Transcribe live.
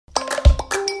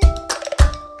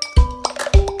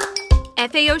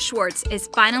FAO Schwarz is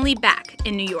finally back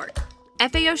in New York.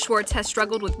 FAO Schwarz has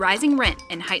struggled with rising rent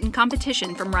and heightened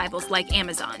competition from rivals like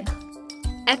Amazon.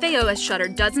 FAO has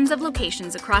shuttered dozens of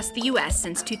locations across the U.S.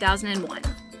 since 2001,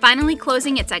 finally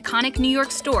closing its iconic New York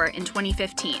store in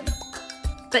 2015.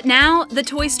 But now, the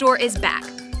toy store is back.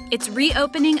 It's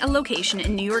reopening a location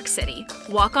in New York City,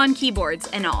 walk-on keyboards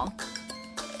and all.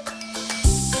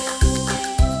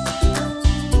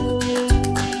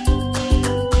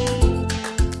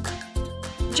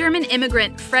 German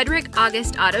immigrant Friedrich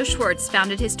August Otto Schwarz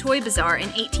founded his toy bazaar in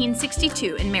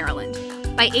 1862 in Maryland.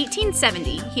 By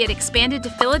 1870, he had expanded to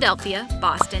Philadelphia,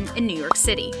 Boston, and New York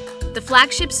City. The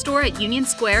flagship store at Union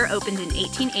Square opened in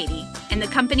 1880, and the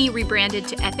company rebranded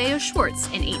to FAO Schwarz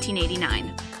in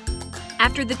 1889.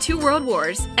 After the two world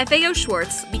wars, FAO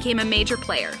Schwarz became a major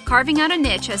player, carving out a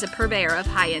niche as a purveyor of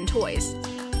high-end toys.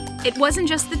 It wasn't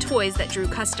just the toys that drew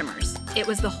customers, it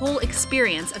was the whole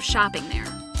experience of shopping there.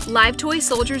 Live toy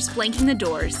soldiers flanking the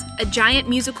doors, a giant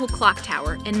musical clock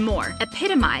tower, and more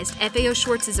epitomized FAO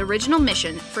Schwarz's original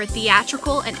mission for a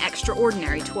theatrical and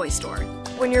extraordinary toy store.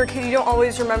 When you're a kid, you don't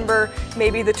always remember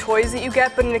maybe the toys that you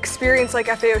get, but an experience like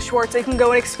FAO Schwarz, you can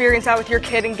go and experience that with your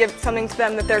kid and give something to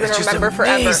them that they're going to remember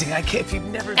forever. It's just amazing. If you've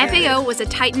never been FAO was a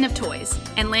titan of toys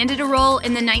and landed a role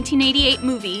in the 1988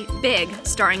 movie Big,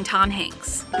 starring Tom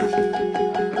Hanks.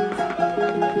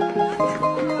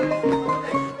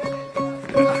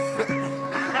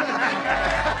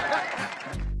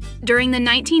 During the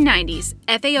 1990s,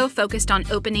 FAO focused on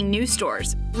opening new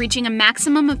stores, reaching a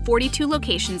maximum of 42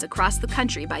 locations across the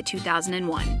country by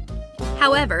 2001.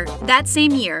 However, that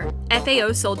same year,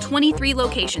 FAO sold 23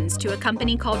 locations to a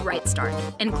company called Right Start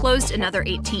and closed another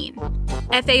 18.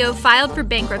 FAO filed for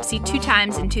bankruptcy 2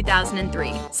 times in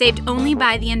 2003, saved only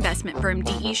by the investment firm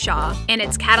D.E. Shaw and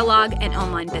its catalog and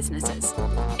online businesses.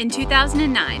 In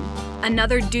 2009,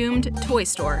 another doomed toy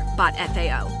store bought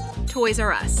FAO, Toys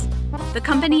R Us. The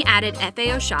company added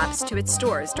FAO shops to its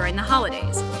stores during the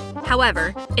holidays.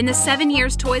 However, in the 7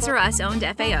 years Toys R Us owned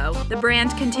FAO, the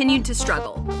brand continued to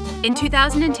struggle. In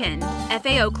 2010,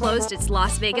 FAO closed its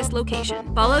Las Vegas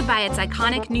location, followed by its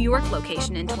iconic New York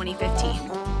location in 2015.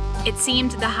 It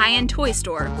seemed the high-end toy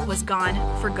store was gone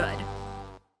for good.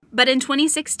 But in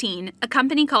 2016, a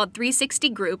company called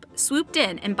ThreeSixty Group swooped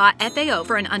in and bought FAO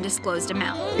for an undisclosed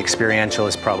amount. Experiential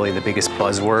is probably the biggest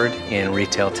buzzword in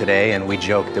retail today, and we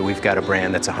joke that we've got a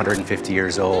brand that's 150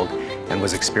 years old and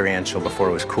was experiential before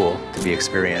it was cool to be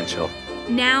experiential.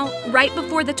 Now, right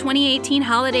before the 2018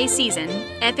 holiday season,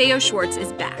 FAO Schwarz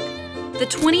is back. The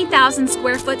 20,000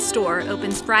 square foot store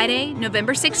opens Friday,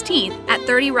 November 16th at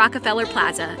 30 Rockefeller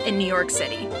Plaza in New York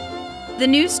City. The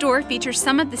new store features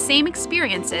some of the same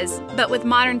experiences, but with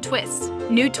modern twists.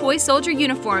 New toy soldier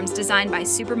uniforms designed by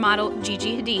supermodel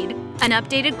Gigi Hadid, an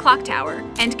updated clock tower,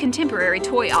 and contemporary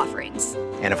toy offerings.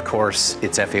 And of course,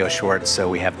 it's FAO Schwarz, so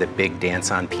we have the big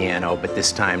dance-on piano, but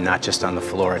this time not just on the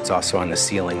floor, it's also on the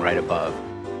ceiling right above.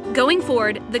 Going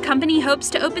forward, the company hopes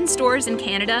to open stores in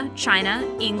Canada, China,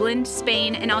 England,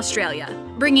 Spain, and Australia,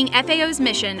 bringing FAO's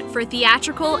mission for a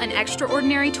theatrical and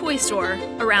extraordinary toy store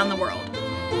around the world.